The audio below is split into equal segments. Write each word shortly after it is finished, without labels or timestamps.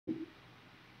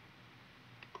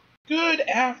Good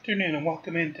afternoon and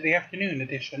welcome into the afternoon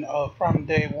edition of From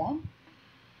Day One.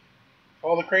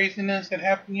 All the craziness that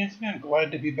happened yesterday, I'm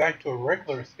glad to be back to a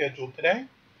regular schedule today.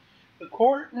 The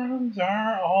courtrooms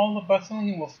are all bustling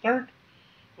and we'll start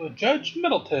with Judge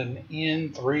Middleton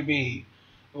in 3B.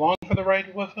 Along for the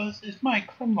ride with us is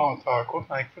Mike from Law Talk with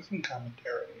Mike for some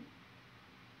commentary.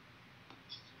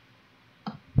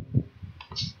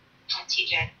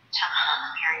 TJ, I'm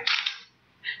hearing.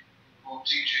 Well,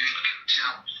 TJ can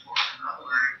tell before I'm not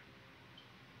learning.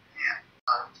 Yeah.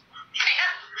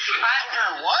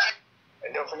 What?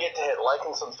 And don't forget to hit like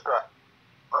and subscribe.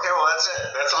 Okay, well that's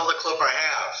it. That's all the clip I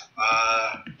have.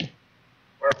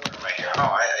 Where am I here?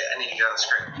 Oh, I need to get on the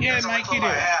screen. Yeah, that's Mike, all the you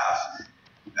clip do. I have.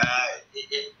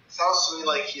 It sounds to me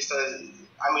like he says.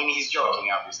 I mean, he's joking.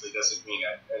 Obviously, doesn't mean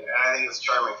it. And I think it's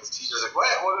charming because TJ's like,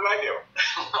 "What? What did I do?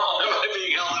 Am I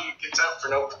being held in contempt for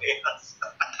no pants?"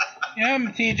 Yeah,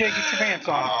 TJ, get your pants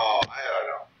on. Oh, I don't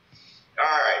know. All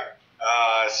right.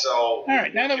 All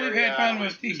right, now that we've had fun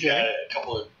with we've TJ. got a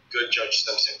couple of good Judge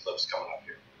Simpson clips coming up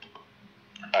here.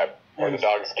 Where the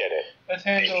dogs get it. Let's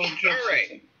handle Judge All right.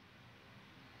 Simpson.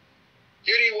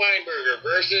 Judy Weinberger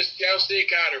versus Chelsea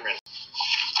Cotterman.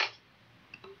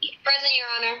 Present, Your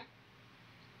Honor.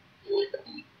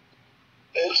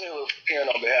 And Taylor appearing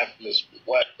on behalf of Ms.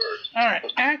 Blackbird. All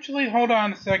right, actually, hold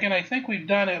on a second. I think we've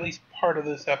done at least part of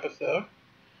this episode.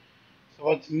 So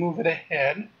let's move it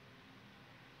ahead.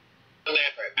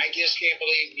 I just can't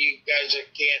believe you guys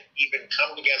can't even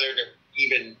come together to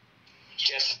even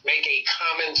just make a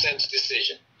common sense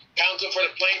decision. Counsel for the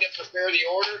plaintiff, prepare the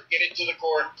order, get it to the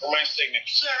court for my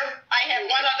signature. Sir, I have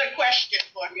one other question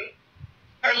for you.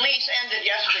 Her lease ended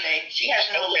yesterday. She has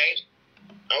no lease.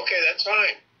 Okay, that's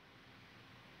fine.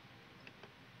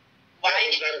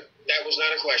 Why? That was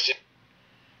not a question.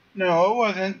 No, it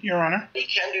wasn't, Your Honor. We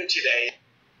can do today.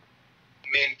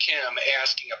 Min Kim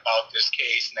asking about this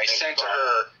case, and I sent to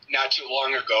her not too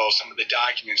long ago some of the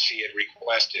documents she had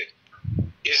requested.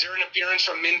 Is there an appearance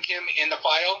from Min Kim in the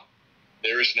file?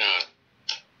 There is not.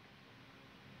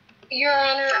 Your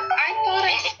Honor,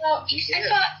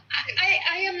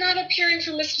 I am not appearing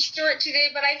for Mr. Stewart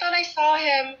today, but I thought I saw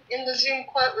him in the Zoom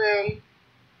courtroom.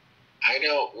 I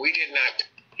know, we did not.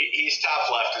 He's top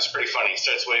left. It's pretty funny. He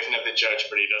starts waving at the judge,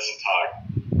 but he doesn't talk.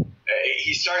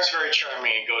 He starts very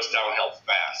charming and goes downhill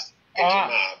fast.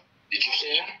 Did you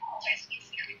see him?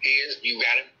 He is. You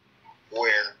got him?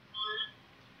 Where?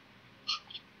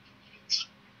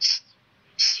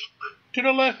 To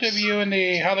the left of you in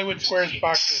the Hollywood Squares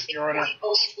boxes, Your Honor.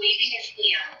 Oh, he's waving his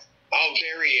hand. Oh,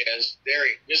 there he is.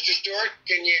 Mr. Stewart,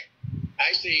 can you...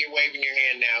 I see you waving your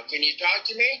hand now. Can you talk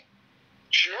to me?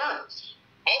 Sure.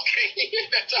 Okay,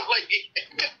 that's all I need.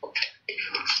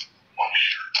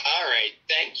 All right,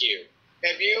 thank you.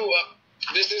 Have you,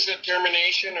 this is a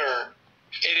termination or?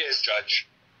 It is, Judge.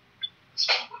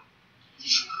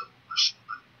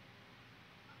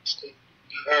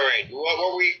 All right,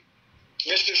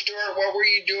 Mr. Stewart, what were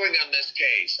you doing on this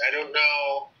case? I don't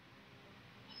know.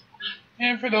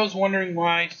 And for those wondering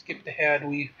why I skipped ahead,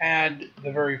 we've had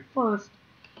the very first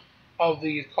of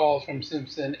these calls from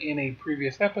Simpson in a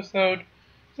previous episode,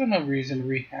 so no reason to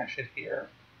rehash it here.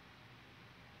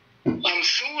 I'm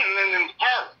suing them in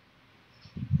part.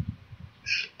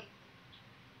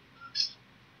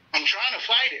 I'm trying to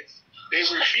fight it. They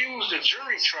refused a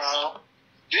jury trial.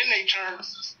 Then they turned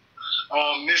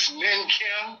Miss Min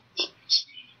Kim.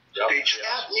 They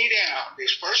tracked me down.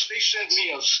 First they sent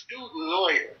me a student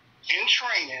lawyer in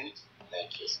training.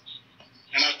 Thank you.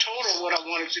 And I told her what I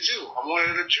wanted to do. I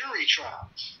wanted a jury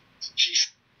trial.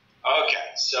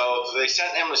 Okay, so they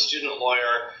sent him a student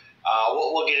lawyer.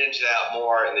 We'll get into that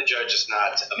more, and the judge is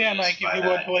not. Yeah, Mike, if you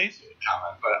would, please.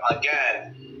 Comment. But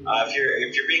again,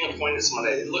 if you're being appointed as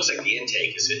someone, it looks like the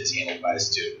intake is handled by a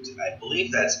student. I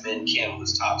believe that's Min Kim,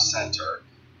 who's top center.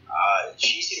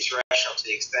 She seems rational to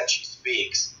the extent she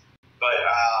speaks. But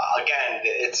again,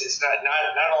 it's not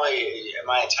only am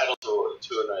I entitled to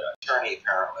an attorney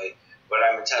apparently, but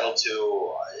I'm entitled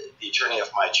to the attorney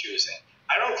of my choosing.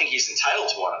 I don't think he's entitled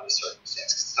to one under the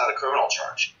circumstances. It's not a criminal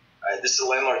charge. This is a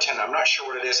landlord-tenant. I'm not sure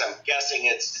what it is. I'm guessing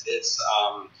it's they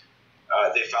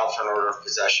filed for an order of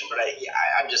possession, but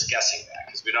I'm just guessing that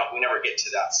because we never get to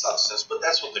that substance. But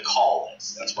that's what the call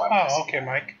is. That's why. Oh, okay,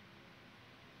 Mike.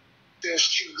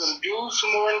 She's going to do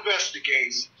some more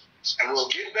investigating, and we'll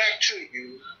get back to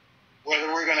you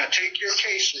whether we're going to take your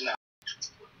case or not.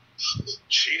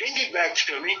 She didn't get back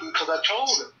to me because I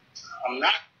told her I'm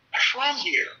not from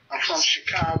here. I'm from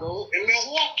Chicago and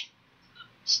Milwaukee.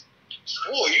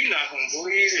 Boy, you're not going to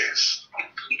believe this.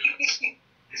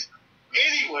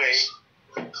 Anyway,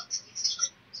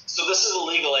 so this is a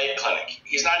legal aid clinic.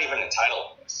 He's not even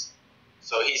entitled to this.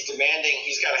 So he's demanding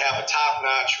he's got to have a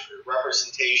top-notch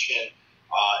representation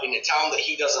in a town that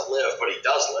he doesn't live, but he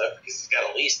does live because he's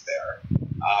got a lease there,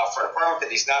 for an apartment that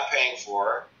he's not paying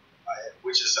for,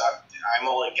 which is I'm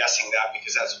only guessing that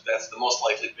because that's the most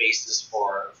likely basis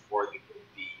for the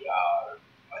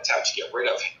attempt to get rid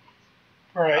of him.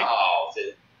 Right. Oh,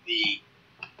 the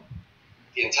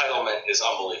entitlement is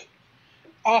unbelievable.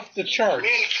 Off the charts, Me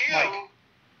and Kim Mike.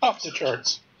 Off the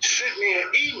charts. sent me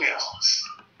an email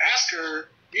after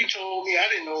you told me I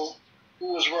didn't know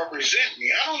who was representing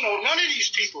me. I don't know none of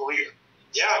these people here.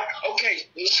 Yeah. Okay,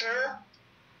 sir,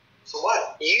 So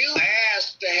what? you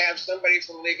asked to have somebody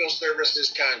from legal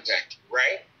services contact you,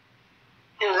 right?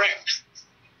 Correct.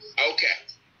 Okay.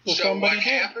 So So somebody what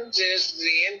did. happens is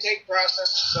the intake process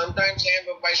is sometimes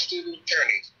handled by student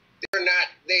attorneys.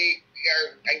 They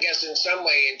are, I guess, in some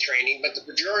way in training, but the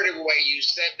majority of the way you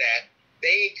said that,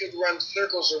 they could run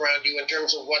circles around you in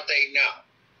terms of what they know.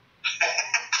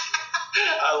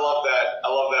 I love that. I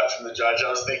love that from the judge. I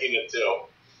was thinking it too.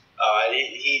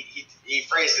 He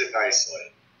phrased it nicely.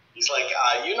 He's like,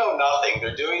 you know nothing.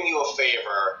 They're doing you a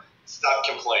favor. Stop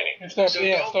complaining. Stop, So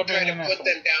yeah, don't stop try being to an put asshole.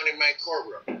 them down in my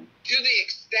courtroom. To the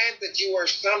extent that you are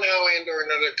somehow and or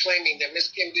another claiming that Ms.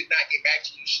 Kim did not get back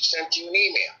to you, she sent you an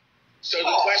email. So the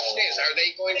question is, are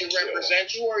they going to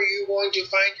represent you, or are you going to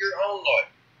find your own lawyer?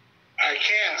 I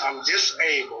can't. I'm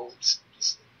disabled.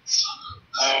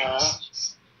 I'm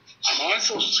on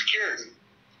Social Security.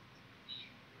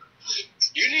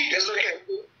 You need to look at.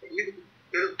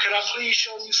 Could I please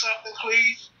show you something,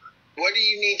 please? What do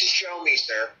you need to show me,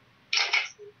 sir?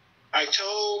 I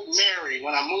told Mary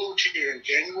when I moved here in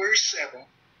January 7th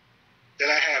that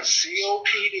I have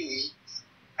COPD,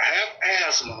 I have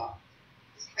asthma,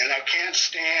 and I can't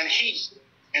stand heat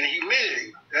and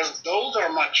humidity. Those are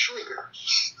my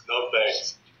triggers. No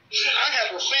thanks. I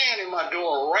have a fan in my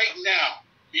door right now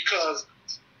because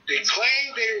they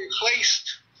claim they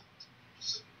replaced.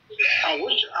 I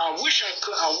wish I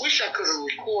could have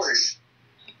recorded.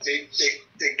 They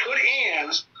put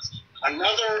in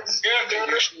another air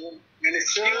conditioner and it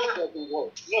still doesn't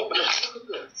work. Look, look at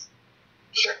this.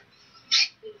 Sir,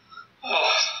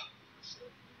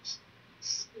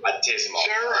 I'd taste them all.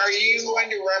 sir, are you going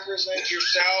to represent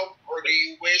yourself, or do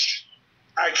you wish?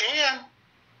 I can.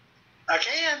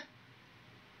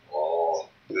 Oh,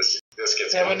 this gets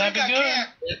That going. would not be I good. can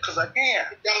because I can.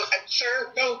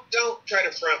 Sir, don't try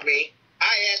to front me.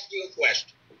 I asked you a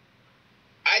question.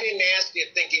 I didn't ask you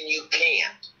thinking you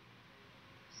can't.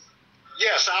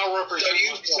 Yes, I'll represent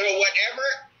myself.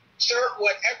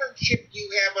 Whatever chip you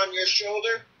have on your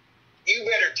shoulder, you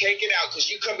better take it out because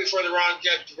you come before the wrong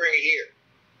judge to bring it here.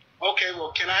 Okay,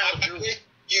 well, can I have a jury?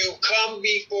 You come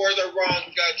before the wrong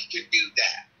judge to do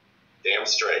that. Damn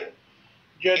straight.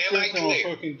 Judge Am I Simpson will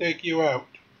clear? fucking take you out.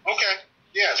 Okay,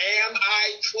 yes. Am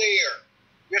I clear?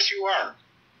 Yes, you are.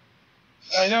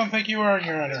 I don't think you are,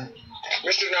 Your Honor.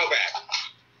 Mr. Novak.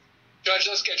 Judge,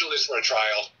 let's schedule this for a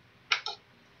trial.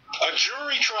 A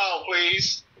jury trial,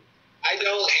 please. I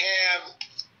don't have.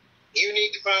 You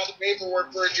need to file the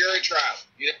paperwork for a jury trial.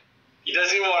 He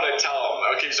doesn't even want to tell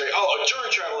him. Okay, he's like, oh, a jury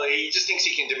trial. He just thinks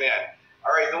he can demand.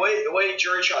 All right, the way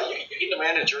jury trial, you can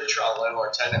demand a jury trial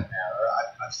landlord-tenant matter.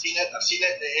 I've seen it. I've seen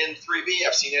it in 3B.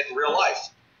 I've seen it in real life.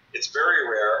 It's very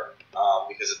rare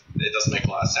because it doesn't make a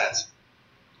lot of sense.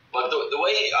 But the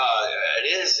way it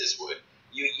is it's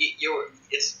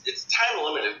time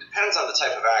limited. It depends on the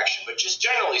type of action. But just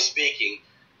generally speaking,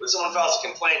 when someone files a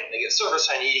complaint and they get service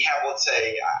time, you have, let's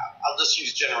say, I'll just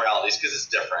use generalities because it's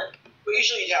different. But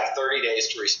usually you'd have 30 days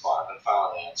to respond and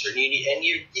file an answer. And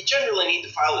you generally need to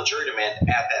file a jury demand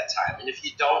at that time. And if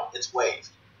you don't, it's waived.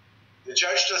 The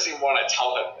judge doesn't even want to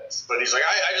tell him this. But he's like,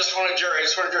 I just want a jury.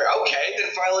 Okay,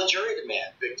 then file a jury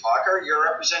demand. Big talker, you're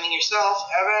representing yourself.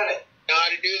 Have at it. Know how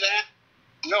to do that?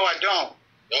 No, I don't.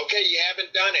 Okay, you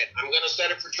haven't done it. I'm going to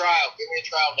set it for trial. Give me a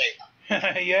trial date.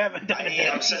 You haven't done it.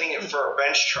 I'm setting it for a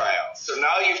bench trial. So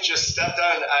now you've just stepped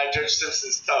on Judge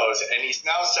Simpson's toes, and he's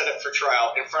now set it for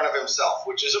trial in front of himself,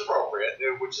 which is appropriate,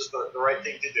 which is the right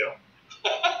thing to do.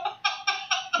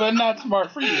 But not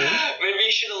smart for you. Maybe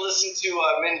you should have listened to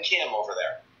Min Kim over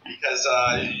there, because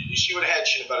she would have had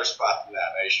you in a better spot than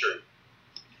that, I assure you.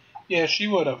 Yeah, she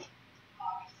would have.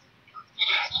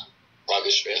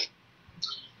 August 5th.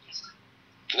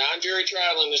 Non-jury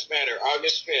trial in this matter,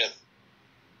 August 5th,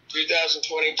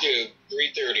 2022,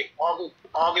 3:30.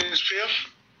 August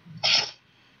 5th?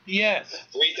 Yes.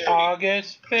 3:30.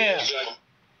 August 5th.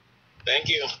 Thank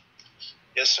you.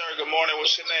 Yes, sir. Good morning.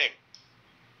 What's your name?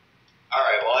 All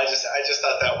right, well, I just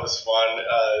thought that was fun.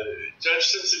 Judge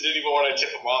Simpson didn't even want to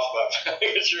tip him off about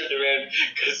filing a jury demand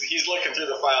because he's looking through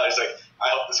the file. He's like, I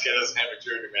hope this guy doesn't have a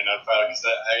journeyman on file because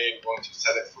I am going to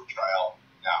set it for trial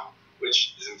now,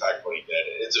 which is in fact what he did.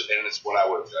 It's what I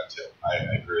would have done too.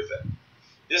 I agree with it.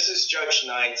 This is Judge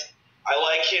Knight. I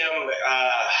like him.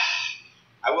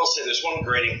 I will say there's one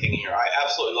grading thing here. I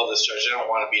absolutely love this judge. I don't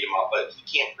want to beat him up, but he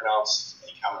can't pronounce a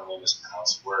commonly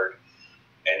mispronounced word,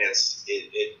 and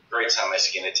it grates on my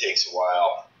skin. It takes a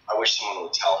while. I wish someone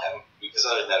would tell him, because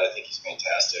other than that, I think he's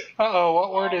fantastic.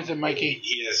 What word is it, Mikey?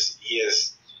 He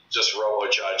is just robo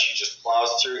judge. He just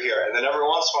plows through here, and then every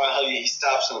once in a while he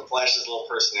stops and flashes a little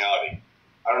personality.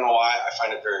 I don't know why. I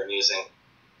find it very amusing.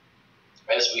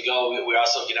 As we go, we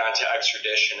also get on to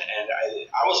extradition, and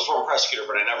I was a former prosecutor,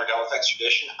 but I never dealt with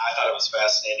extradition. I thought it was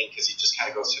fascinating because he just kind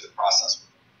of goes through the process.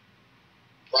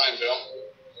 Brian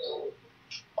Bell.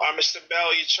 Mr.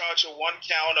 Bell, you're charged with one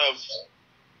count of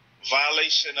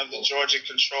violation of the Georgia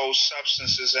Controlled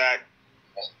Substances Act.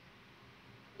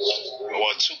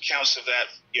 Well, 2 counts of that.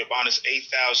 Your bond is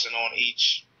 $8,000 on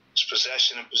each. It's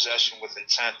possession and possession with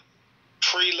intent.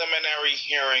 Preliminary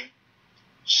hearing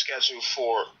scheduled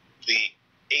for the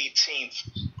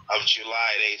 18th of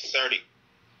July at 8:30,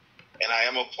 and I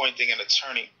am appointing an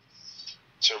attorney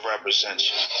to represent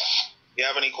you. You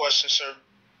have any questions, sir?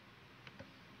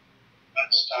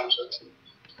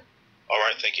 All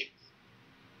right, thank you.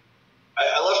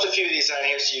 I left a few of these on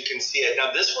here so you can see it.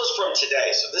 Now, this was from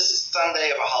today, so this is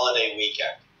Sunday of a holiday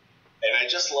weekend, and I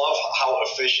just love how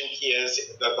efficient he is.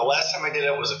 The last time I did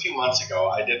it was a few months ago.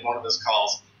 I did one of his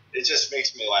calls. It just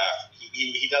makes me laugh.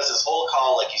 He does his whole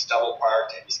call like he's double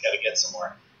parked and he's got to get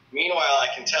somewhere. Meanwhile, I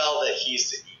can tell that he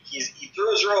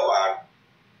threw his robe on.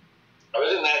 Other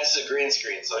than that, this is a green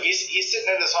screen. So he's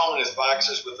sitting in his home in his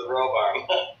boxers with the robe on.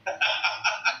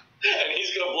 And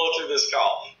he's going to blow through this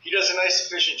call. He does a nice,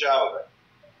 efficient job of it.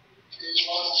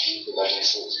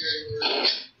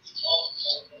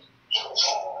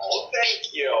 Oh,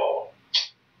 thank you.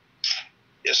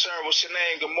 Yes, sir. What's your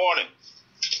name? Good morning.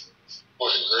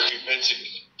 Morning, Grady Benton.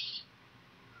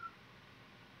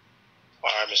 All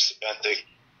right, Mr. Bentig.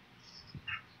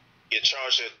 You're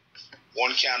charged with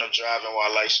 1 count of driving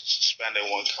while license suspended,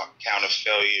 1 count of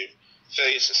failure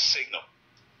to signal.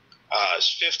 It's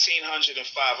 $1,500 and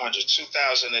 $500.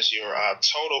 $2,000 is your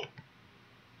total.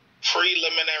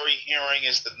 Preliminary hearing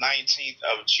is the 19th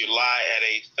of July at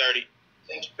 8:30.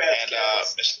 Thank you, and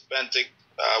Mr. Bentig,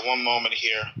 one moment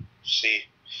here. See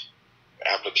your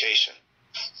application.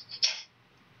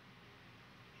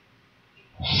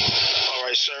 All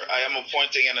right, sir. I am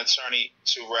appointing an attorney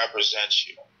to represent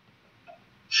you.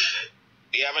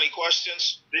 Do you have any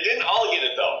questions? They didn't all get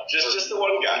it, though. Just the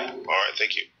one guy. All right,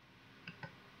 thank you.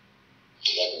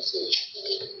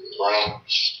 Brown.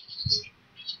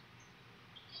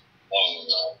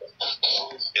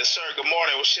 Yes, sir. Good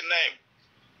morning. What's your name?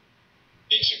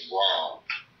 Agent Brown.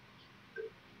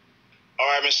 All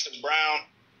right, Mr. Brown.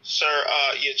 Sir,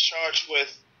 you're charged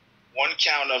with 1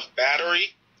 count of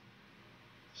battery.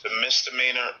 It's a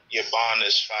misdemeanor. Your bond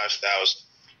is $5,000.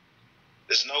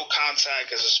 There's no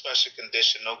contact as a special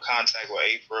condition. No contact with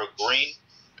April Green.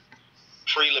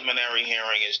 Preliminary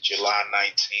hearing is July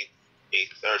 19th,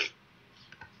 8:30.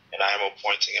 And I am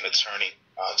appointing an attorney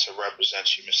to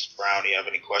represent you, Mr. Brown. Do you have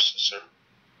any questions, sir?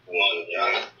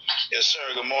 Yes,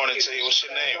 sir. Good morning to you. What's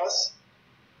your name?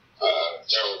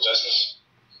 Gerald Justice.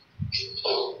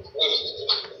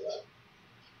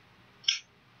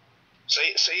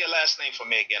 Say your last name for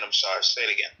me again. I'm sorry. Say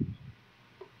it again.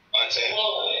 Fontaine.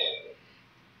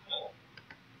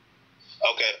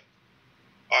 Okay.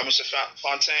 All right, Mr.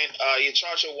 Fontaine, you're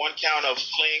charged with 1 count of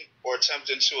fleeing or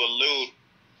attempting to elude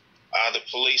the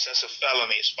police. That's a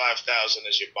felony. It's $5,000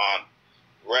 as your bond.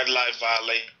 Red light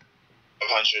violation,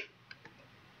 $500.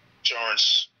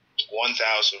 Insurance,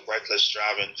 $1,000. Reckless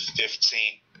driving,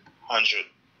 $1,500.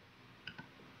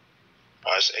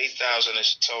 It's $8,000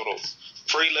 is total.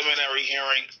 Preliminary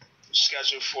hearing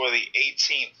scheduled for the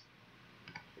 18th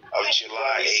of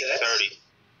July, 8:30.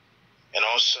 And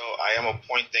also, I am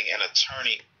appointing an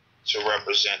attorney to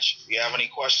represent you. Do you have any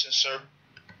questions, sir?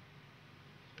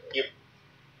 He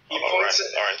all points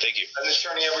right, thank you. An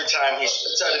attorney every time. He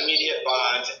spits out immediate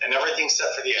bond, and everything's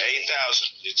set for the 8,000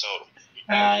 you total.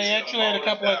 I actually had a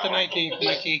couple at the 19th,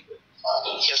 Mikey.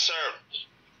 Yes, sir.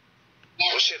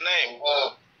 What's your name?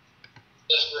 All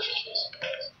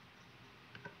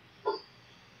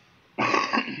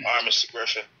right, Mr.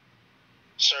 Griffin.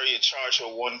 Sir, you're charged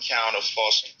with 1 count of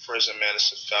false imprisonment.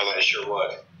 It's a felony. I sure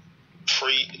would.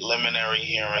 Preliminary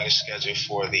hearing is scheduled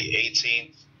for the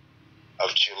 18th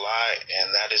of July,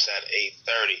 and that is at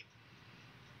 8:30.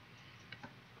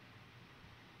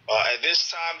 At this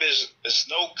time, there's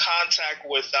no contact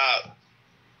with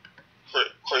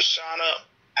Krishana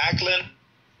Ackland.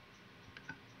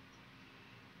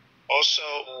 Also,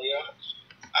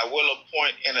 I will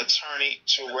appoint an attorney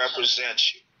to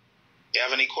represent you. You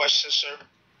have any questions, sir?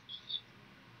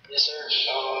 Yes, sir.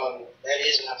 That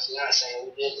is my fiance.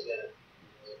 We live together.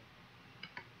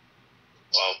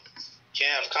 Well,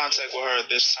 can't have contact with her at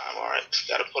this time, all right?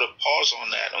 Got to put a pause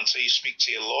on that until you speak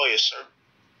to your lawyer, sir.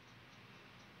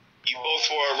 You both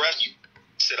were arrested.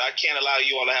 I can't allow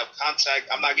you all to have contact.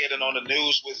 I'm not getting on the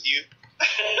news with you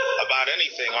about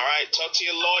anything, all right? Talk to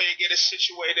your lawyer, get it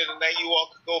situated, and then you all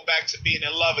can go back to being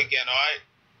in love again, all right?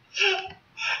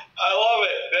 I love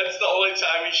it. That's the only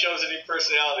time he shows any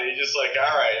personality. He's just like,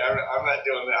 all right, I'm not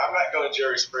doing that. I'm not going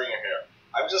Jerry Springer here.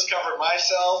 I've just covered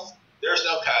myself. There's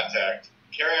no contact.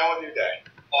 Carry on with your day.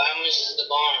 Well, how much is the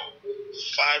bond?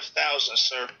 5,000,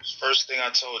 sir. First thing I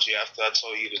told you after I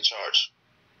told you to charge.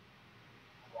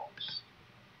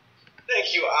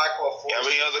 Thank you, Aqua Force. You have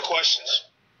any other questions?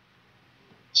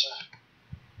 Sir.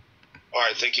 All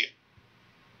right, thank you.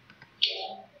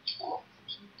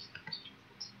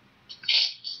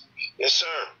 Yes,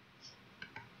 sir.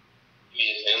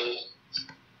 Ms. Henley?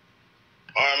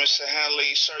 All right, Mr.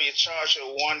 Hanley, sir, you're charged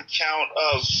with one count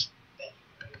of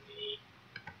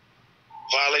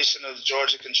violation of the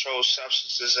Georgia Controlled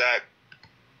Substances Act.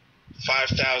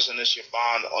 5,000 is your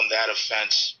bond on that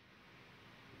offense.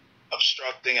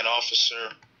 Obstructing an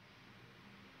officer,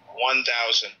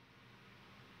 1,000.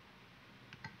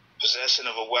 Possession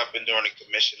of a weapon during the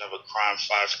commission of a crime,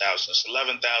 5,000. It's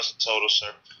 11,000 total,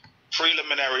 sir.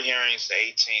 Preliminary hearings, the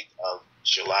 18th of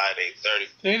July at 8:30.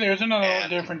 See, there's another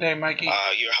different day, Mikey.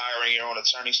 You're hiring your own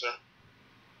attorney, sir?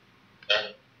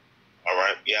 Sir. All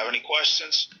right. You have any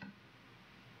questions?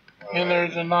 And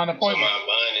there's a non-appointment. So my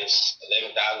bond is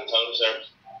 11,000 total, sir?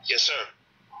 Yes, sir.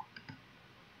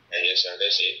 Yes, sir.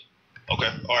 That's it.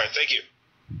 Okay. All right. Thank you.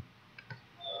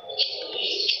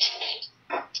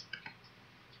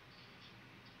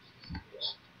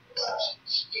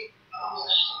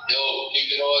 Yo, keep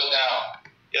the noise down.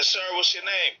 Yes, sir. What's your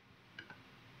name?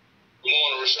 Good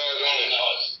morning, Rashad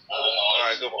Jones. All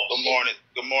right. Good morning.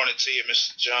 Good morning to you,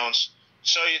 Mr. Jones.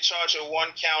 Sir, you're charged with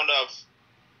one count of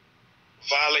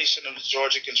violation of the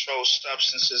Georgia Controlled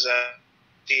Substances Act.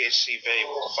 THC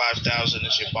vape, 5,000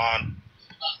 is your bond.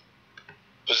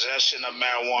 Possession of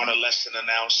marijuana less than an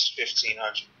ounce,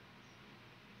 1,500.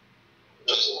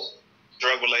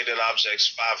 Drug-related objects,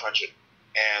 500.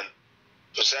 And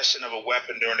possession of a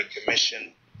weapon during the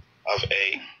commission of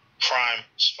a crime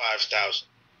is 5,000.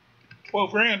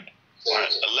 12 grand. All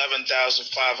right,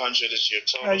 11,500 is your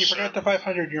total. You forgot the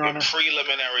 500, Your Honor. The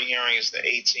preliminary hearing is the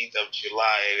 18th of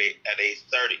July at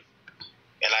 8:30,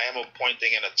 and I am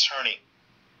appointing an attorney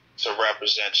to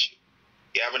represent you.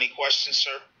 You have any questions,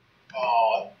 sir?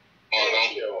 Oh,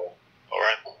 thank you. All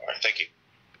right, thank you.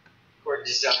 Court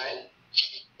design.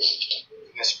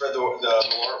 You can spread the word. Good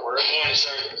morning,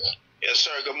 sir. Yes,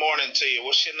 sir. Good morning to you.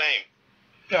 What's your name?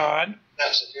 God.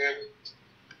 That's security.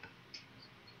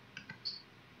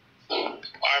 All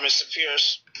right, Mr.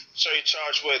 Pierce. So you're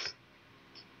charged with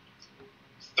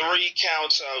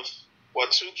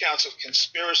 2 counts of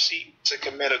conspiracy to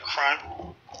commit a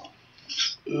crime.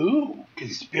 Ooh,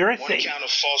 conspiracy. 1 count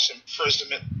of false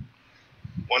imprisonment.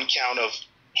 1 count of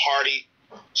party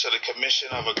to the commission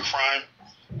of a crime.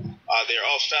 They're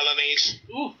all felonies.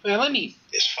 Ooh, felonies.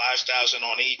 It's 5,000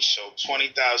 on each, so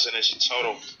 20,000 is your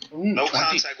total. Ooh, No 20.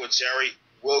 contact with Jerry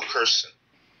Wilkerson.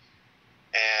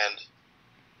 And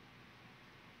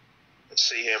let's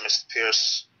see here, Mr.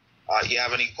 Pierce. You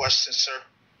have any questions, sir?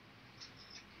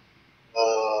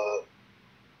 No,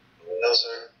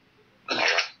 sir. All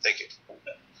right, thank you.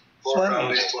 4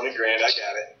 felonies, 20 grand. I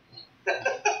got it.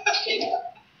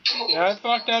 Yeah, I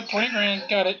fucked up. 20 grand.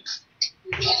 Got it.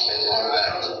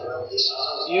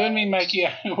 You and me, Mikey.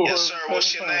 Yes, sir.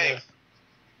 What's your name?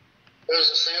 There's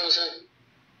a Singleton.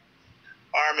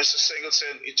 All right, Mr.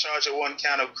 Singleton, you're charged with 1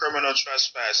 count of criminal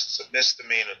trespass. It's a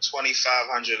misdemeanor.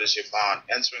 2,500 is your bond.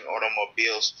 Entering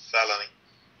automobiles, felony.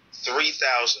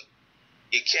 3,000.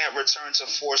 You can't return to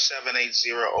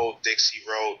 4780 Old Dixie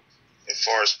Road in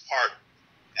Forest Park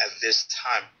at this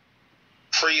time.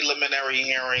 Preliminary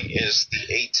hearing is the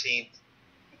 18th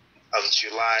of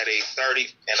July at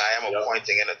 8:30, and I am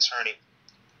appointing an attorney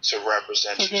to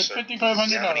represent So you, good, sir. $5,500.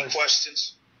 Do you have any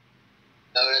questions?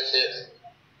 No, that's it.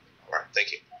 All right,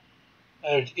 thank you.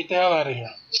 Get the hell out of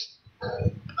here.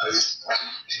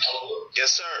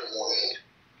 Yes, sir.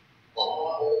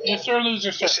 Yes, sir,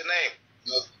 loser, sir. What's your name?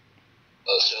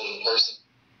 Sheldon Person.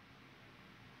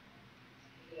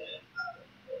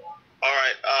 All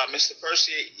right, Mr.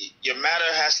 Percy, your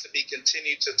matter has to be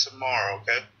continued to tomorrow,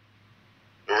 okay?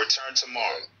 You'll return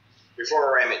tomorrow.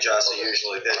 Before arraignment, Jocelyn,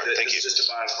 usually. This Thank is you. just a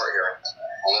bond court hearing.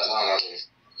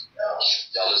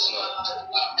 Y'all listen up.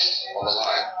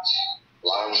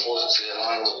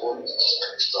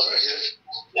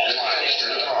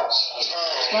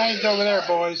 lines over there,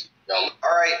 boys. All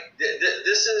right,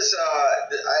 this is.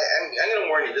 I'm going to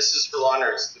warn you. This is for law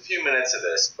nerds. A few minutes of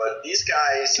this, but these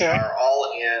guys are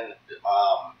all in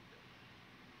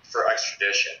for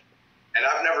extradition, and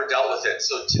I've never dealt with it.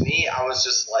 So to me, I was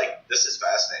just like, this is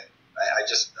fascinating. I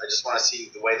just want to see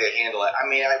the way they handle it. I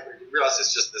mean, I realize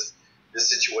it's just this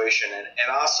situation, and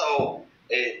also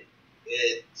it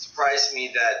surprised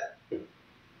me that.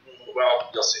 Well,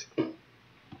 you'll see.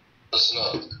 Listen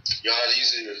up. Y'all how to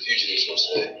use it in fugitives for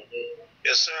today.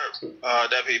 Yes, sir.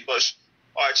 Deputy Bush.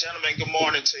 All right, gentlemen, good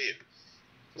morning to you.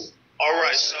 All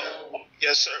right, so,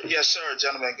 yes, sir,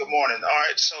 gentlemen, good morning. All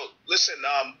right, so, listen,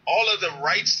 all of the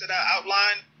rights that I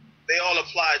outlined, they all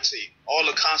apply to you. All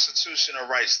the constitutional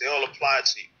rights, they all apply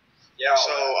to you. Yeah.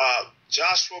 So,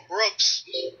 Joshua Brooks,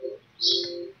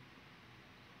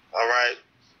 all right,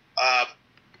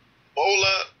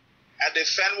 Bola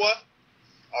Adefenwa,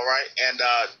 all right, and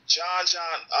John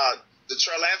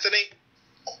Detrell Anthony.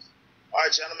 All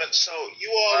right, gentlemen, so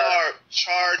you all are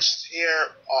charged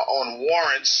here on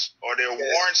warrants, or there are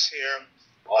warrants here,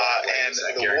 and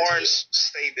the warrants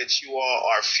state that you all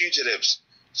are fugitives.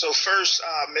 So first,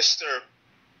 Mr.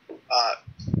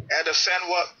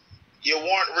 Adefenwa, your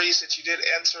warrant reads that you did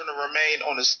enter and remain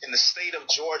in the state of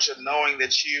Georgia knowing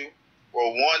that you were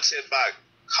wanted by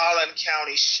Collin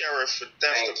County Sheriff for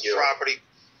theft of property.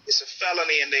 It's a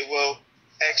felony and they will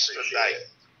extradite.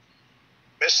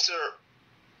 Mr.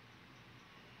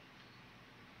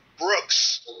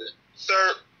 Brooks,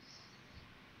 third,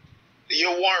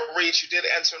 your warrant reads you did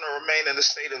enter and remain in the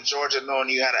state of Georgia knowing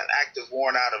you had an active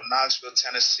warrant out of Knoxville,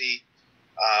 Tennessee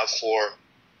for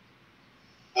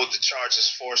what the charges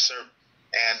for, sir,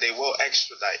 and they will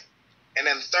extradite. And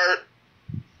then third,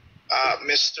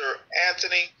 Mr.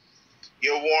 Anthony,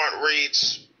 your warrant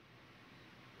reads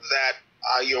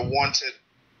that you're wanted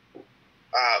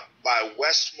by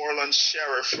Westmoreland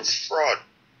Sheriff for fraud,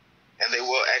 and they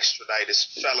will extradite.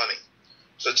 It's a felony.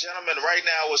 So, gentlemen, right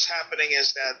now what's happening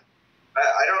is that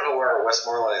I don't know where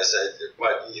Westmoreland is,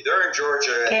 but they're in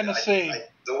Georgia. Tennessee.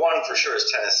 The one for sure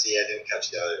is Tennessee. I didn't catch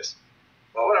the others.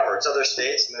 Well, whatever. It's other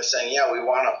states, and they're saying, yeah, we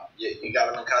want them. You got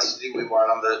them in custody. We want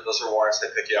them. Those are warrants. They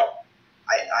pick you up.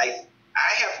 I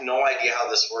have no idea how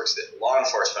this works. That law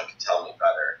enforcement can tell me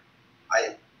better.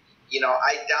 I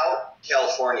doubt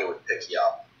California would pick you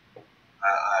up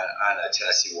on a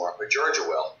Tennessee warrant, but Georgia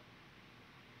will.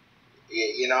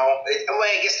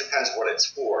 I guess it depends what it's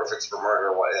for. If it's for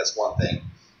murder, that's one thing.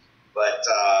 But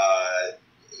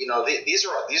these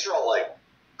are all like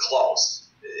close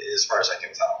as far as I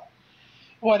can tell.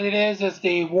 What it is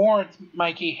the warrants,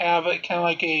 Mikey, have kind of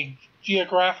like a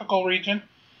geographical region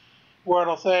where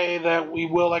it'll say that we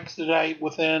will extradite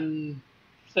within,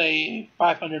 say,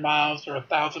 500 miles or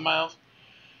 1,000 miles.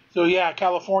 So, yeah,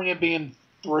 California being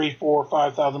 3,000,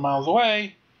 4,000, 5,000 miles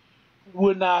away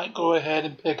would not go ahead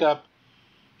and pick up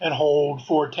and hold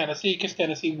for Tennessee because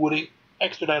Tennessee wouldn't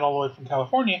extradite all the way from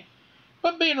California.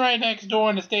 But being right next door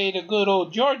in the state of good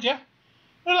old Georgia,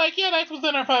 they're like, yeah, that's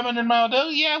within our 500-mile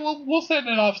deal. Yeah, we'll send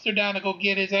an officer down to go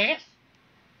get his ass.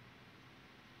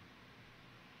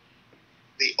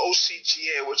 The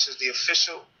OCGA, which is the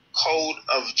official code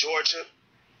of Georgia,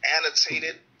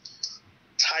 annotated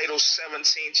Title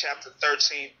 17, Chapter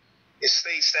 13, it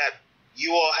states that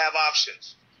you all have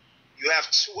options. You have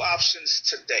two options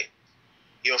today.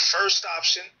 Your first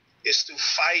option is to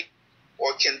fight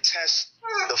or contest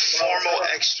the formal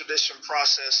extradition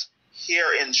process here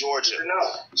in Georgia.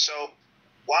 So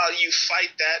while you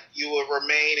fight that, you will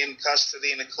remain in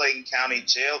custody in the Clayton County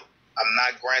Jail. I'm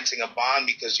not granting a bond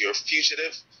because you're a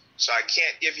fugitive, so I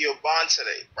can't give you a bond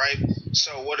today, right?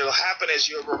 So what will happen is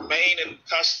you'll remain in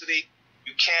custody.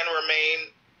 You can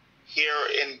remain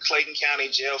here in Clayton County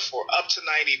Jail for up to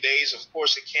 90 days. Of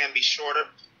course, it can be shorter,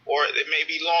 or it may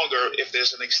be longer if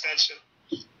there's an extension.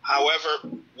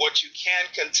 However, what you can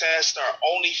contest are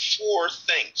only four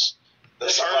things. The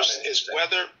first is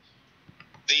whether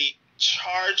the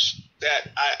charge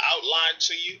that I outlined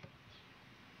to you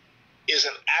is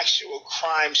an actual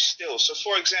crime still. So,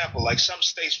 for example, like some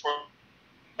states where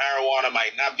marijuana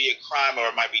might not be a crime or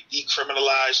it might be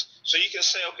decriminalized. So you can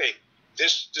say, okay,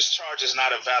 this charge is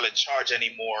not a valid charge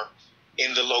anymore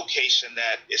in the location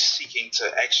that is seeking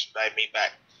to extradite me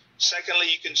back.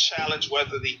 Secondly, you can challenge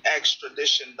whether the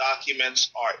extradition documents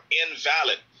are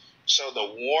invalid. So the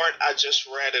warrant I just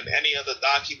read and any other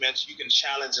documents, you can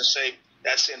challenge and say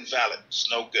that's invalid. It's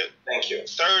no good. Thank you.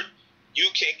 Third, you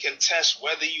can contest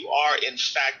whether you are in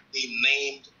fact the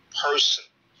named person.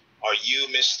 Are you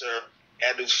Mr.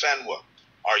 Adefenwa?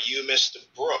 Are you Mr.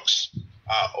 Brooks?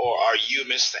 Or are you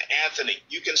Mr. Anthony?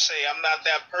 You can say I'm not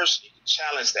that person. You can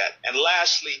challenge that. And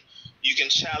lastly, you can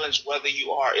challenge whether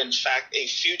you are in fact a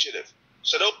fugitive.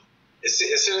 So as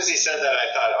soon as he said that,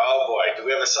 I thought, oh boy, do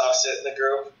we have a soft sit in the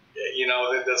group? You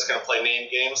know, that's going to play name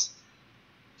games?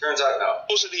 Turns out no.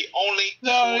 Those are the only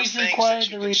No, four he's things required that you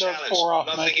to can read those challenge, four off,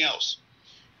 nothing Mikey. else.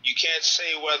 You can't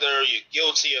say whether you're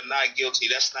guilty or not guilty.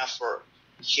 That's not for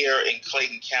here in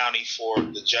Clayton County for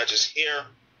the judges here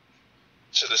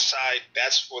to decide.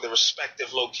 That's for the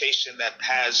respective location that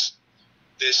has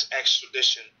this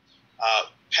extradition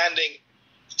pending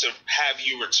to have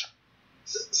you return.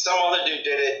 Some other dude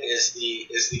did it.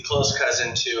 Is the close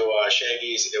cousin to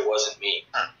Shaggy's? It wasn't me.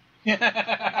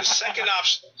 The second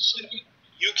option,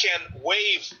 you can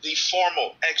waive the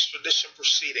formal extradition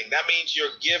proceeding. That means you're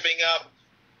giving up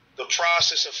the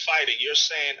process of fighting. You're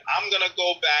saying, I'm going to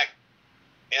go back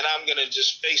and I'm going to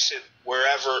just face it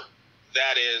wherever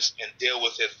that is and deal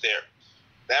with it there.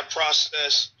 That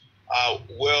process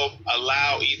will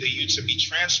allow either you to be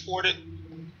transported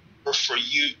or for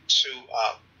you to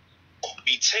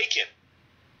be taken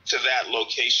to that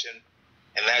location,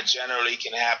 and that generally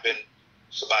can happen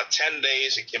for about 10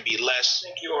 days. It can be less,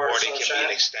 or it can be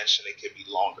an extension. It could be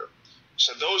longer.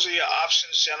 So those are your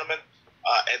options, gentlemen.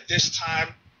 At this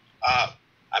time,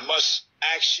 I must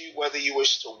ask you whether you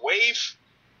wish to waive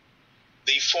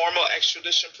the formal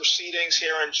extradition proceedings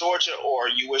here in Georgia, or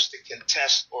you wish to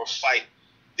contest or fight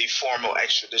the formal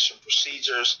extradition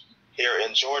procedures here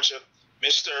in Georgia.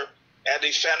 Mr. Eddie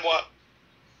Fenwa?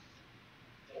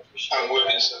 I'm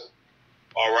with you, sir.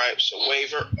 All right, so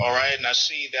waiver. All right, and I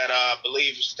see that I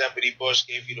believe Deputy Bush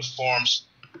gave you the forms.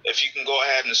 If you can go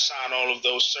ahead and sign all of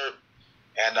those, sir.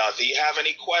 And do you have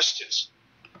any questions?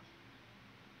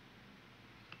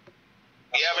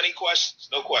 Do you have any questions?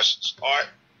 No questions. All right.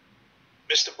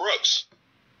 Mr. Brooks.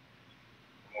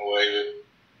 I'm waive it.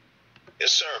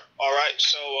 Yes, sir. All right,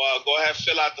 so go ahead and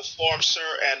fill out the form,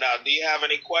 sir. And do you have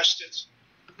any questions?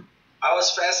 I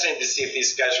was fascinated to see if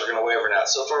these guys were going to waive or not.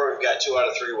 So far, we've got 2 out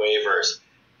of 3 waivers,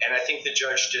 and I think the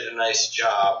judge did a nice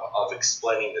job of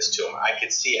explaining this to them. I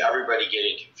could see everybody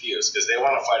getting confused because they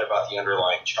want to fight about the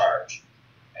underlying charge.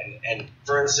 And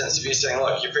for instance, if you're saying,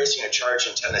 look, you're facing a charge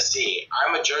in Tennessee,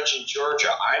 I'm a judge in Georgia.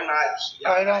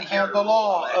 I don't have the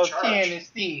law of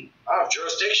Tennessee. I don't have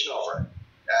jurisdiction over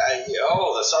it.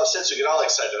 The substance, we get all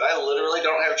excited. I literally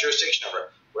don't have jurisdiction over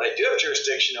it. What I do have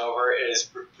jurisdiction over is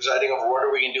presiding over what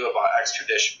are we going to do about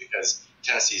extradition because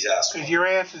Tennessee's asked for it. Because your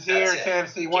ass is here,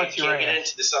 Tennessee wants your Can't get ass.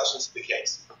 into the substance of the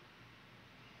case.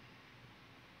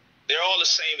 They're all the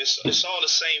same. It's all the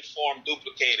same form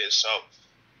duplicated. So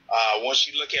once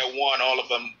you look at one, all of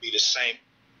them will be the same.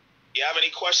 You have any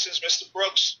questions, Mr.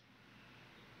 Brooks?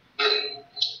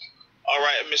 All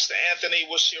right, Mr. Anthony,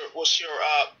 what's your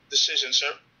decision,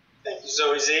 sir? Thank you,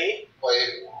 Zoe Z.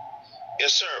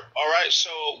 Yes, sir. All right, so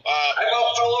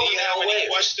do you have any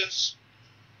questions?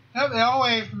 No, they all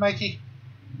waive, Mikey.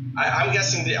 I'm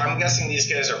guessing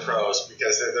these guys are pros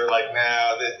because they're like,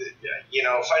 nah,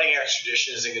 fighting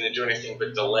extradition isn't going to do anything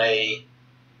but delay.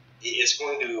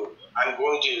 I'm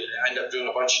going to end up doing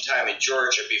a bunch of time in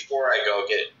Georgia before I go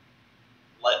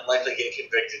likely get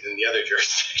convicted in the other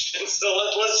jurisdictions. So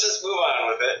let's just move on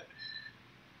with it.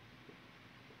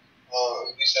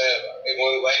 You said it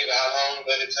won't waive. How long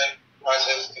does it take?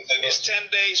 It's 10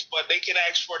 days, but they can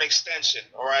ask for an extension.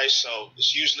 All right, so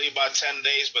it's usually about 10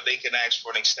 days, but they can ask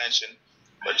for an extension.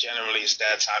 But generally, it's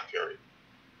that time period.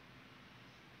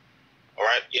 All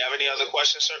right. You have any other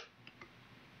questions, sir?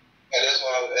 Yeah, that's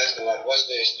why I was asking. Like, what's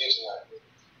the extension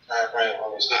time frame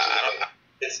on the extension?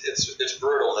 It's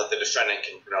brutal that the defendant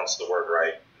can pronounce the word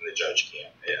right and the judge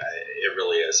can't. It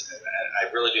really is. And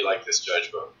I really do like this judge,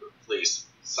 but please,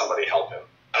 somebody help him.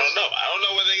 I don't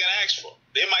know what they're going to ask for.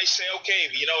 They might say,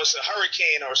 okay, it's a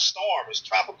hurricane or a storm. It's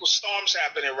tropical storms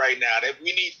happening right now. That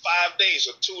we need 5 days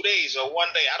or 2 days or 1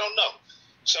 day. I don't know.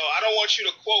 So I don't want you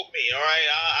to quote me, all right?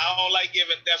 I don't like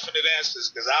giving definite answers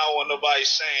because I don't want nobody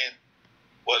saying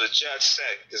what the judge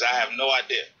said because I have no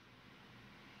idea.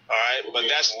 All right? But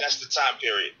that's the time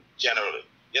period, generally.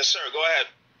 Yes, sir. Go ahead,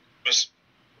 Mr.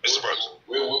 Brooks.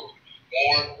 Will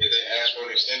warn if they ask for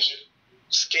an extension?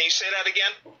 Can you say that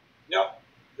again? No.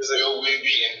 Will we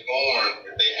be informed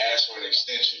if they ask for an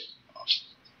extension?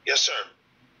 Yes, sir.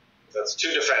 That's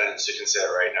 2 defendants who can say it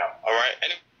right now. All right.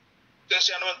 Any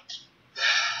questions, gentlemen?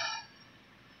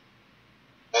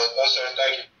 No, sir.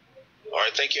 Thank you. All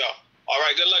right. Thank you all. All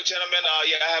right. Good luck, gentlemen.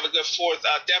 Have a good 4th.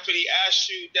 Deputy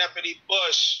Ashu, Deputy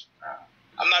Bush.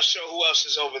 I'm not sure who else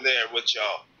is over there with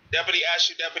y'all. Deputy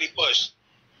Ashu, Deputy Bush.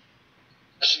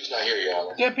 She's not here, Your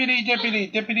Honor. Deputy.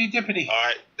 All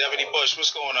right. Deputy Bush,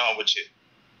 what's going on with you?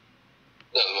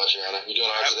 Nothing much, Your Honor. You doing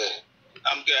all right today?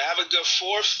 I'm good. Have a good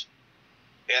 4th.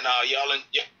 And y'all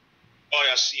Oh,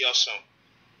 yeah, see y'all soon.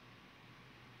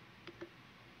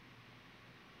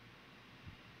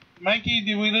 Mikey,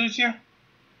 did we lose you?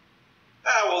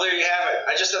 Well, there you have it.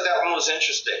 I just thought that one was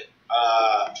interesting.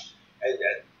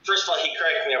 First of all, he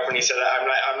cracked me up when he said, "I'm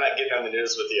not getting on the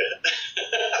news with you."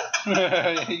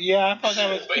 Yeah, I thought that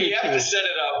was. But you have to set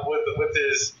it up with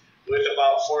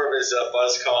about 4 of his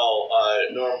buzz call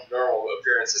normal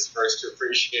appearances first to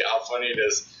appreciate how funny it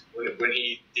is when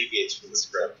he deviates from the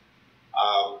script.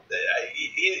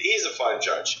 He's a fun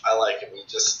judge. I like him. He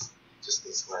just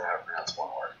needs to learn how to pronounce one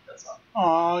word. That's all.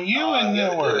 Oh, you and your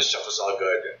The word. other stuff was all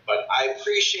good, but I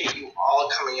appreciate you all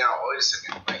coming out. Wait a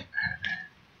second. Wait.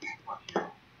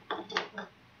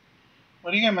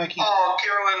 What do you got, Mikey? Oh,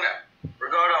 Carolyn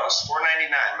Rigodos,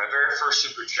 $4.99, my very first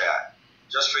super chat,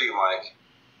 just for you, Mike.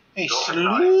 A Go for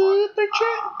super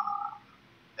chat?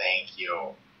 Thank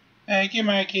you. Thank you,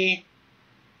 Mikey.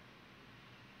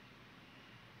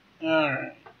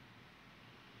 Alright.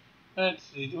 Let's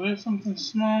see, do we have something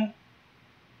small?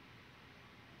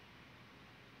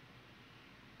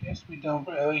 Guess we don't,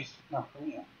 but at least not for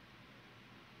me.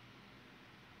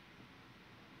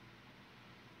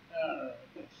 Alright,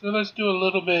 so let's do a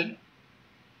little bit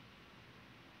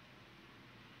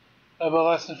of a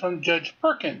lesson from Judge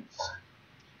Perkins.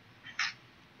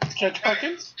 Judge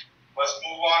Perkins? Let's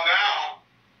move on down.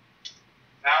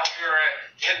 Now we're at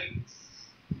hidden.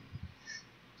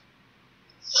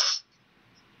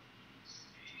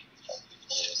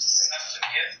 That's an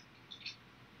hidden.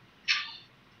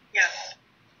 Yes.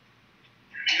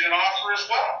 You need an offer as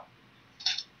well.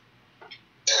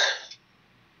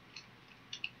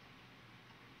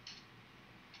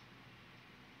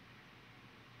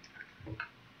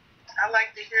 I'd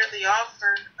like to hear the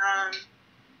offer,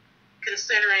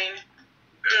 considering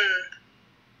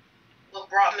what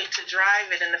brought me to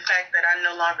drive it and the fact that I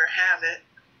no longer have it.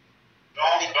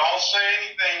 Don't say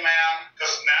anything, ma'am,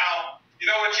 because now, you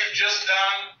know what you've just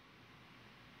done?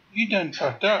 You done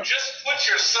fucked up. Just put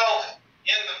yourself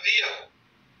in the vehicle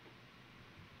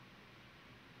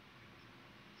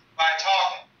by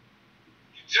talking.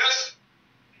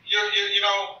 You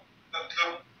know,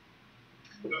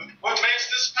 what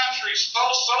makes this country so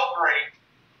great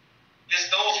is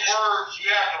those words,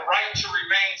 you have the right to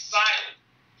remain silent.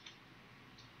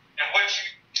 And what you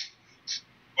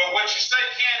say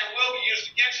can and will be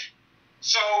used against you.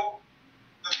 So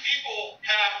the people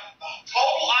have a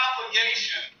total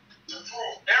obligation to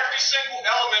prove every single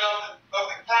element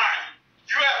of the crime.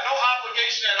 You have no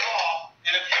obligation at all.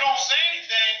 And if you don't say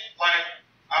anything like,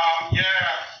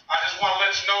 I just want to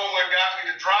let you know what got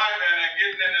me to driving and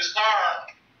getting in this car.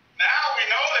 Now we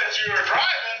know that you were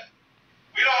driving.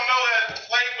 We don't know that the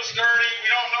plate was dirty. We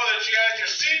don't know that you had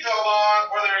your seatbelt on,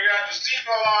 whether you had your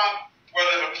seatbelt on,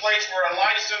 whether the plates were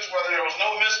unlicensed, whether there was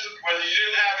no mistake, whether you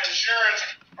didn't have insurance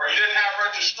or you didn't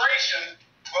have registration.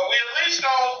 But we at least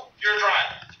know you're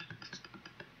driving.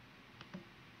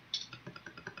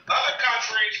 Other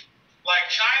countries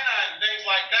like China and things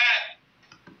like that,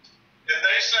 if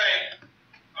they say,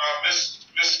 Miss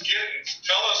Giddens,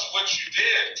 tell us what you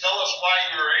did. Tell us why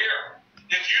you were here.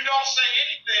 If you don't say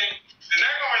anything, then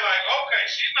they're going to be like, okay,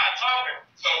 she's not talking.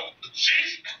 So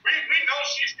we know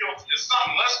she's guilty of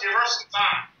something. Let's give her some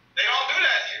time. They don't do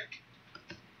that here.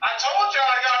 I told y'all,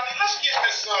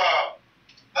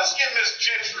 let's get Miss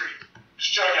Gentry to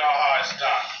show y'all how it's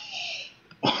done.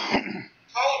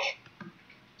 Told you.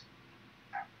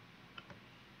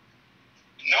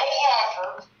 No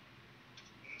offer,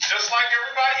 just like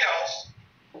everybody else.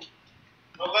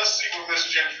 But let's see what Miss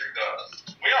Gentry does.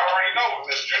 We already know what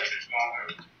Miss Gentry's going to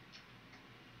do.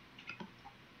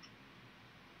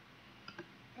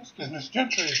 That's because Miss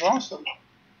Gentry is awesome.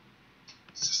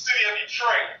 It's the city of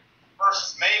Detroit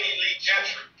versus Mamie Lee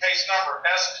Gentry. Case number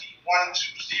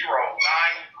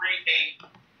SP-120-9385.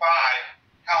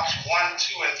 Counts 1,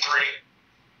 2, and 3.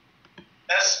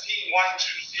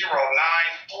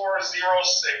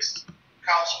 SP-120-9406.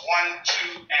 Counts 1,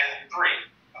 2, and 3.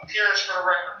 Appearance for the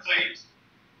record, please.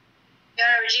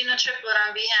 Regina Triplet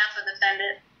on behalf of the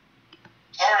defendant.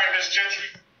 All right, Miss Gentry.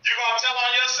 You gonna tell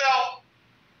on yourself?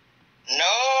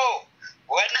 No,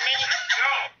 wasn't me.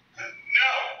 No.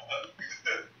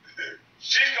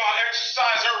 She's gonna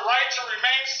exercise her right to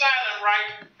remain silent,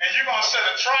 right? And you're gonna set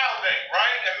a trial date,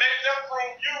 right? And make them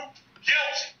prove you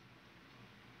guilty.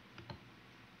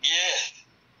 Yeah.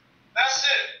 That's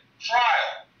it.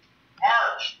 Trial.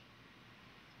 March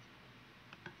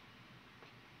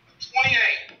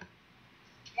 28,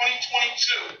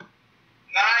 2022, 9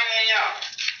 a.m.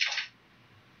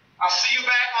 I'll see you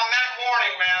back on that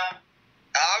morning, ma'am.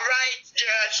 All right,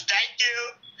 Judge. Thank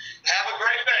you. Have a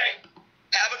great day.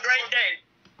 Have a great day.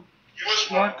 You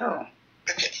as well. Smart girl.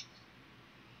 Okay.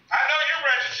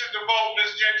 registered to vote,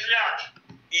 Miss Gentry, aren't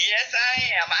you? Yes, I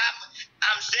am.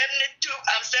 I'm 72.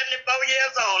 I'm 74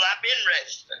 years old. I've been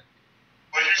registered.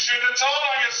 Well, you shouldn't have told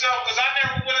on yourself, because I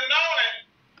never would have known it.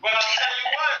 But I'll tell you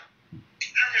what,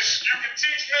 you can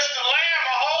teach Mr. Lamb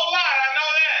a whole lot. I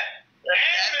know that.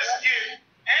 And Miss Gibb.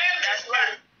 And Miss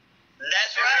Gibb.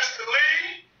 That's and right. Mr.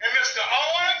 Lee and Mr.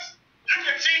 Owens, you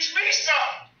can teach me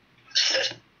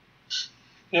something.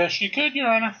 Yes, you could, Your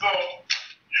Honor. So,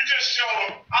 you just showed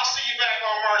them. I'll see you back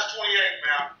on March 28th,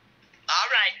 ma'am. All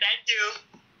right, thank you.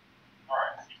 All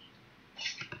right.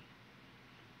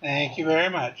 Thank you very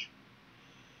much.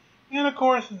 And of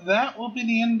course, that will be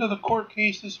the end of the court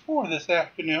cases for this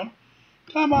afternoon.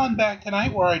 Come on back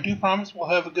tonight, where I do promise we'll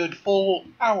have a good full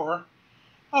hour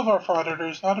of our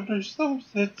frauditors, auditors,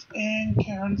 associates, and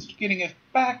Karens getting us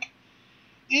back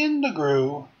in the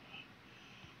groove.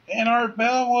 And Art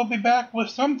Bell will be back with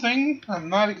something. I'm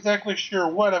not exactly sure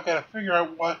what. I've got to figure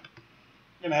out what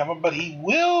we're going to have him, but he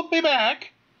will be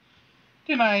back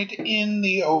tonight in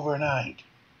the overnight.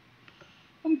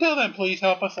 Until then, please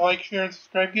help us like, share, and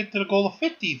subscribe. Get to the goal of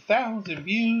 50,000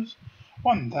 views,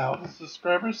 1,000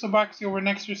 subscribers, so Boxy over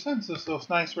next year sends us those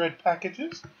nice red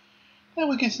packages that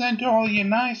we can send to all you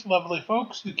nice, lovely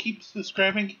folks who keep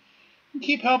subscribing and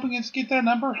keep helping us get that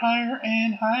number higher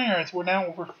and higher, as we're now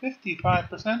over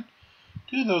 55%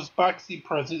 to those Boxy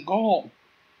present goal.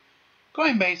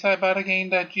 Coinbase,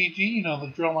 ibottagain.gg, you know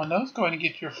the drill on those. Go ahead and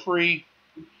get your free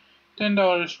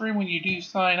 $10 free when you do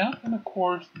sign up, and of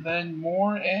course, then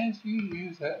more as you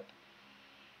use it.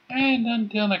 And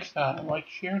until next time, like,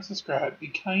 share, and subscribe. Be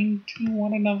kind to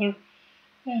one another,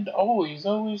 and always,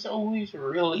 always, always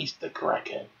release the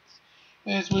crackheads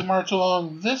as we march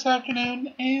along this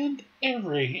afternoon and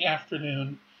every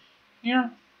afternoon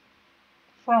here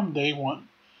from day one.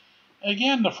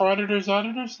 Again, the frauditors,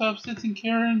 auditors, substance, and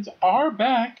Karens are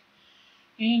back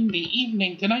in the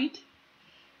evening tonight.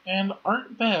 And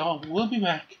Art Bell will be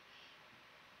back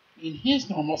in his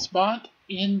normal spot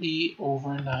in the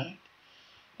overnight.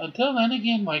 Until then,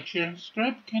 again, like, share, and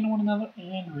subscribe, kind to one another,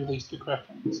 and release the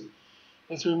crackers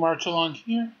as we march along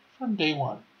here from day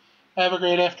one. Have a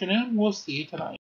great afternoon. We'll see you tonight.